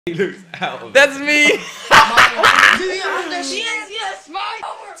He looks out of That's me! Yes,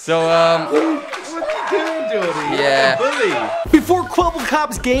 So, What are you doing, Jordy? Yeah. Bully. Before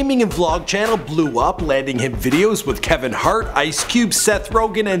KwebbelKop's gaming and vlog channel blew up, landing him videos with Kevin Hart, Ice Cube, Seth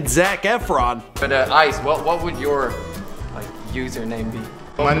Rogen, and Zac Efron. but Ice, what would your username be?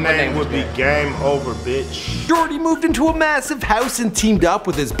 My name would be Game Over, bitch. Jordy moved into a massive house and teamed up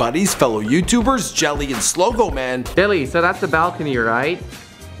with his buddies, fellow YouTubers, Jelly and Slogo Man. Billy, so that's the balcony, right?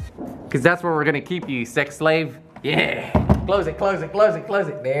 Because that's where we're gonna keep you, sex slave. Yeah. Close it, close it, close it, close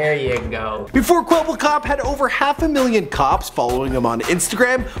it. There you go. Before KwebbelKop had over 500,000 cops following him on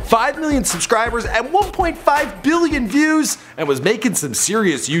Instagram, 5 million subscribers, and 1.5 billion views, and was making some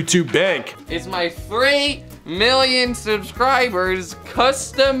serious YouTube bank. It's my 3 million subscribers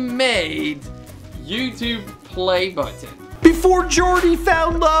custom made YouTube play button. Before Jordy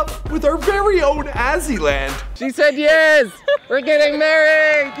found love with our very own Azzyland. She said yes! We're getting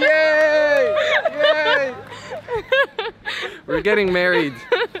married! Yay! Yay! We're getting married.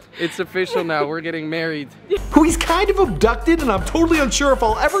 It's official now, we're getting married. Who he's kind of abducted, and I'm totally unsure if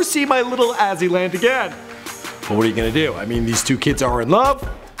I'll ever see my little Azzyland again. But what are you gonna do? I mean, these two kids are in love,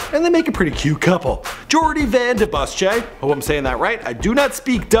 and they make a pretty cute couple. Jordy van de Busche, hope I'm saying that right, I do not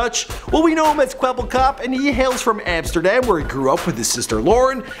speak Dutch. Well, we know him as KwebbelKop, and he hails from Amsterdam, where he grew up with his sister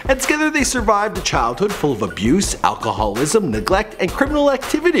Lauren, and together they survived a childhood full of abuse, alcoholism, neglect, and criminal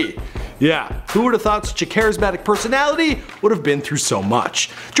activity. Yeah, who would have thought such a charismatic personality would have been through so much?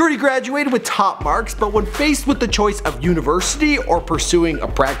 Jordy graduated with top marks, but when faced with the choice of university or pursuing a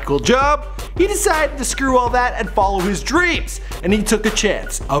practical job, he decided to screw all that and follow his dreams. And he took a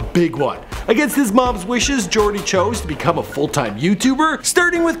chance, a big one. Against his mom's wishes, Jordy chose to become a full-time YouTuber,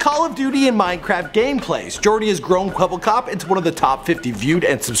 starting with Call of Duty and Minecraft gameplays. Jordy has grown KwebbelKop into one of the top 50 viewed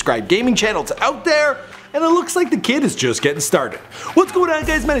and subscribed gaming channels out there, and it looks like the kid is just getting started. What's going on,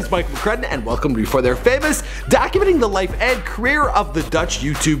 guys? My name is Michael McCrudden, and welcome to Before They're Famous, documenting the life and career of the Dutch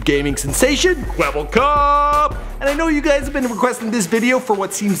YouTube gaming sensation, KwebbelKop! And I know you guys have been requesting this video for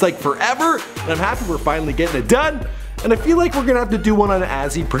what seems like forever, and I'm happy we're finally getting it done. And I feel like we're gonna have to do one on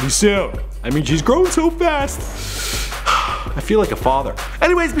Azzy pretty soon. I mean, she's growing so fast. I feel like a father.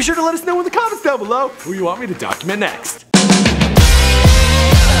 Anyways, be sure to let us know in the comments down below who you want me to document next.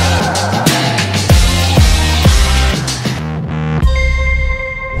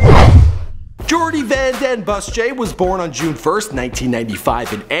 Jordy van den Busche was born on June 1st,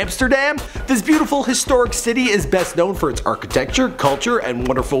 1995 in Amsterdam. This beautiful historic city is best known for its architecture, culture, and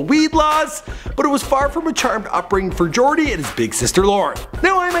wonderful weed laws, but it was far from a charmed upbringing for Jordy and his big sister Lauren.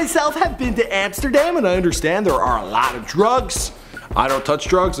 Now, I myself have been to Amsterdam, and I understand there are a lot of drugs. I don't touch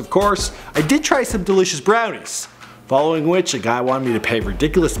drugs, of course. I did try some delicious brownies. Following which, a guy wanted me to pay a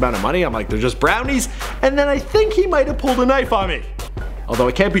ridiculous amount of money. I'm like, they're just brownies, and then I think he might have pulled a knife on me. Although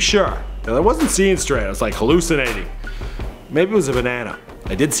I can't be sure. I wasn't seeing straight, I was like hallucinating. Maybe it was a banana.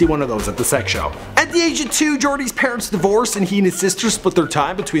 I did see one of those at the sex show. At the age of 2, Jordy's parents divorced and he and his sister split their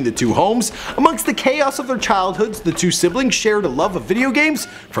time between the two homes. Amongst the chaos of their childhoods, the two siblings shared a love of video games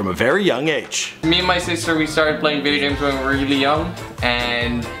from a very young age. Me and my sister, we started playing video games when we were really young,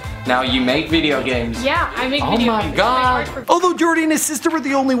 and now you make video games. Yeah, I make video games. Oh my god. Although Jordy and his sister were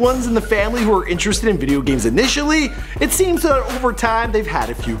the only ones in the family who were interested in video games initially, it seems that over time they've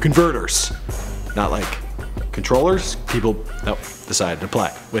had a few converters. Not like controllers, people decided to play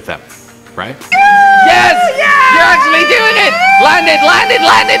with them, right? Yes! Yeah! You're actually doing it! Landed, landed,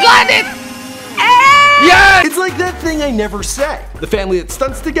 landed, landed! Yes! It's like that thing I never say. The family that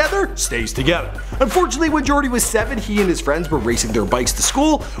stunts together stays together. Unfortunately, when Jordy was 7, he and his friends were racing their bikes to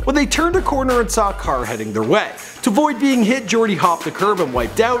school when they turned a corner and saw a car heading their way. To avoid being hit, Jordy hopped the curb and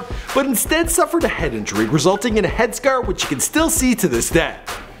wiped out, but instead suffered a head injury, resulting in a head scar which you can still see to this day.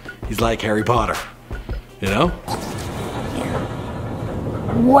 He's like Harry Potter, you know?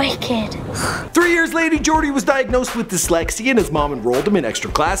 Wicked. 3 years later, Jordy was diagnosed with dyslexia and his mom enrolled him in extra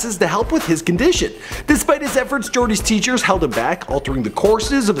classes to help with his condition. Despite his efforts, Jordy's teachers held him back, altering the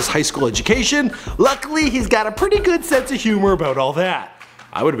courses of his high school education. Luckily, he's got a pretty good sense of humor about all that.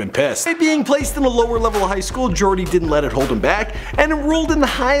 I would have been pissed. By being placed in a lower level of high school, Jordy didn't let it hold him back and enrolled in the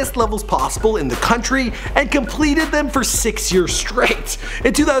highest levels possible in the country and completed them for 6 years straight.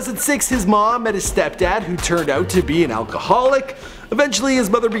 In 2006, his mom met his stepdad, who turned out to be an alcoholic. Eventually, his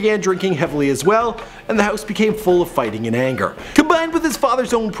mother began drinking heavily as well, and the house became full of fighting and anger. Combined with his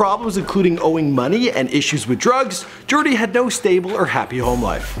father's own problems, including owing money and issues with drugs, Jordy had no stable or happy home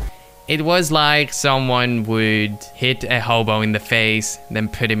life. It was like someone would hit a hobo in the face, then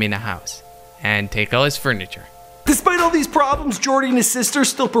put him in a house, and take all his furniture. Despite all these problems, Jordy and his sister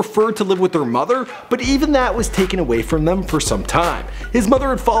still preferred to live with their mother, but even that was taken away from them for some time. His mother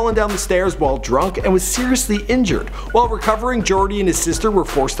had fallen down the stairs while drunk and was seriously injured. While recovering, Jordy and his sister were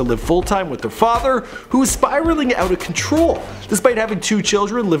forced to live full-time with their father, who was spiraling out of control. Despite having 2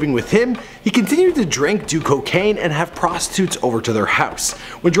 children living with him, he continued to drink, do cocaine, and have prostitutes over to their house.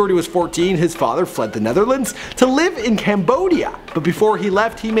 When Jordy was 14, his father fled the Netherlands to live in Cambodia. But before he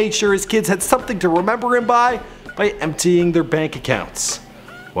left, he made sure his kids had something to remember him by emptying their bank accounts.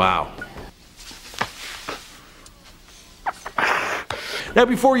 Wow. Now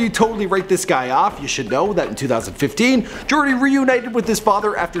before you totally write this guy off, you should know that in 2015, Jordy reunited with his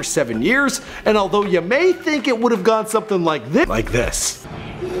father after 7 years, and although you may think it would have gone something like this.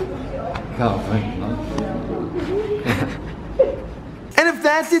 And if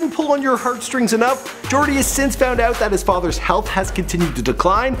that didn't pull on your heartstrings enough, Jordy has since found out that his father's health has continued to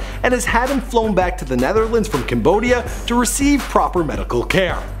decline and has had him flown back to the Netherlands from Cambodia to receive proper medical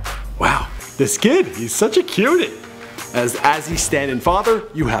care. Wow, this kid, he's such a cutie. As he's stand-in father,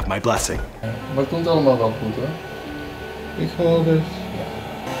 you have my blessing. Maar het komt allemaal wel goed hoor. Ik geloof het.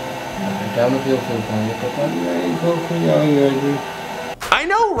 Ik hou nog heel veel van je papa. Nee, ik hou van jou. I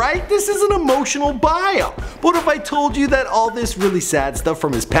know, right? This is an emotional bio. But if I told you that all this really sad stuff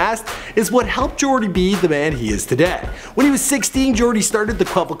from his past is what helped Jordy be the man he is today? When he was 16, Jordy started the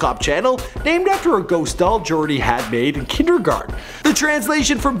KwebbelKop channel, named after a ghost doll Jordy had made in kindergarten. The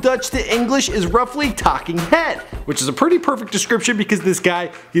translation from Dutch to English is roughly talking head, which is a pretty perfect description because this guy,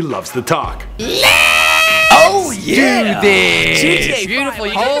 he loves to talk. Oh yeah! Do this! Beautiful.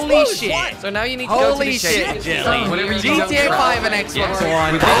 Holy shit! So now you need to go to the shit, shit. Jelly. GTA 5 and Xbox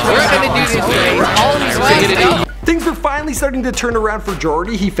One. We're gonna do this today. All these ways. Things were finally starting to turn around for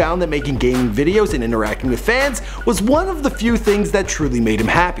Jordy. He found that making gaming videos and interacting with fans was one of the few things that truly made him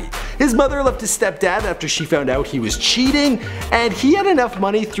happy. His mother left his stepdad after she found out he was cheating, and he had enough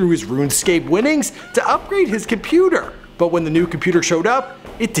money through his RuneScape winnings to upgrade his computer. But when the new computer showed up,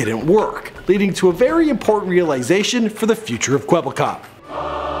 it didn't work, leading to a very important realization for the future of KwebbelKop.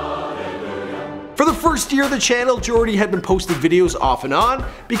 For the first year of the channel, Jordy had been posting videos off and on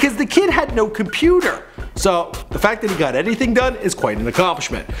because the kid had no computer. So the fact that he got anything done is quite an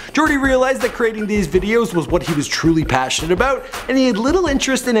accomplishment. Jordy realized that creating these videos was what he was truly passionate about, and he had little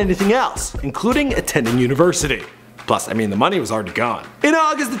interest in anything else, including attending university. Plus, I mean, the money was already gone. In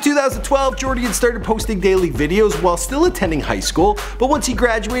August of 2012, Jordy had started posting daily videos while still attending high school, but once he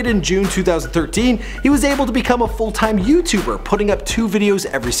graduated in June 2013, he was able to become a full-time YouTuber, putting up 2 videos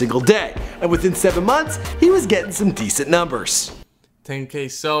every single day. And within 7 months, he was getting some decent numbers. 10K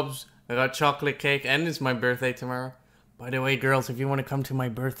subs, I got chocolate cake, and it's my birthday tomorrow. By the way, girls, if you want to come to my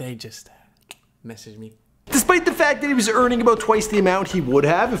birthday, just message me. Despite the fact that he was earning about twice the amount he would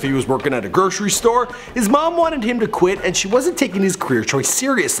have if he was working at a grocery store, his mom wanted him to quit and she wasn't taking his career choice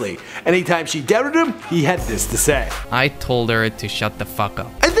seriously. Anytime she doubted him, he had this to say. I told her to shut the fuck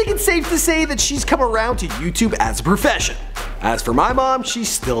up. I think it's safe to say that she's come around to YouTube as a profession. As for my mom, she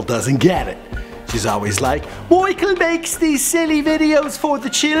still doesn't get it. She's always like, Michael makes these silly videos for the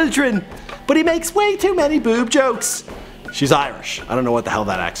children, but he makes way too many boob jokes. She's Irish. I don't know what the hell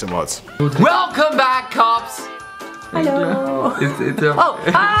that accent was. Welcome back, cops! Hello. Oh,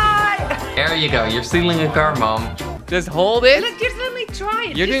 hi! There you go. You're stealing a car, Mom. Just hold it. Just let me try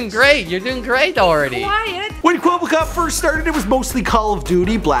it. You're doing great. You're doing great already. Quiet. When KwebbelKop first started, it was mostly Call of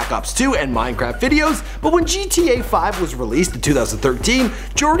Duty, Black Ops 2, and Minecraft videos, but when GTA 5 was released in 2013,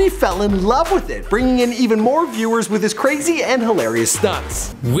 Jordy fell in love with it, bringing in even more viewers with his crazy and hilarious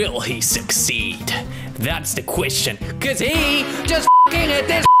stunts. Will he succeed? That's the question. Cause he just f***ing hit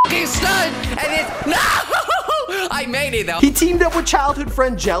this f***ing stunt and it's no! I made it though. He teamed up with childhood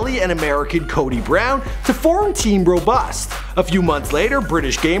friend Jelly and American Cody Brown to form Team Robust. A few months later,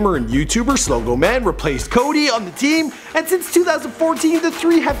 British gamer and YouTuber Slogo Man replaced Cody on the team, and since 2014, the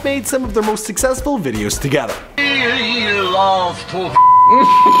three have made some of their most successful videos together.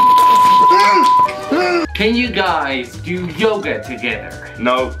 Can you guys do yoga together?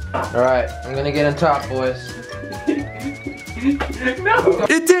 No. Alright, I'm gonna get on top, boys. No!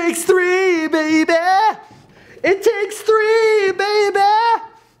 It takes 3, baby! It takes 3, baby!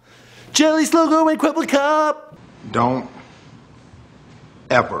 Jelly, Slogo, and KwebbelKop. Don't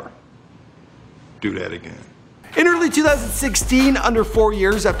ever do that again. In early 2016, under 4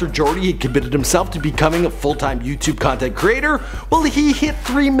 years after Jordy had committed himself to becoming a full-time YouTube content creator, well, he hit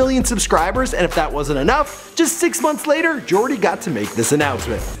 3 million subscribers, and if that wasn't enough, just 6 months later, Jordy got to make this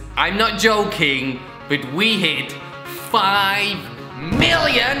announcement. I'm not joking, but we hit 5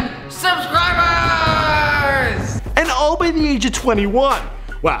 million subscribers! And all by the age of 21.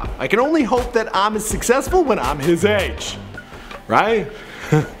 Wow, I can only hope that I'm as successful when I'm his age. Right?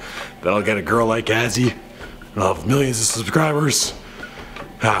 Then I'll get a girl like Azzy, and I'll have millions of subscribers.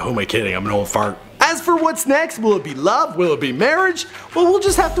 Ah, who am I kidding? I'm an old fart. As for what's next, will it be love? Will it be marriage? Well, we'll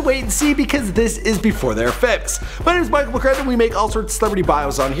just have to wait and see because this is before they're famous. My name is KwebbelKop and we make all sorts of celebrity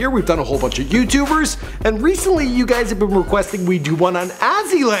bios on here. We've done a whole bunch of YouTubers, and recently you guys have been requesting we do one on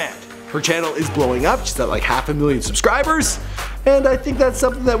Azzyland. Her channel is blowing up. She's at like 500,000 subscribers, and I think that's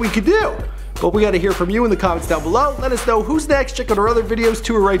something that we could do. But we gotta hear from you in the comments down below. Let us know who's next. Check out our other videos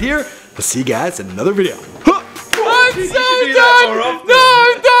too right here. I'll see you guys in another video. I'm so done! No,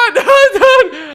 I'm done! I'm done!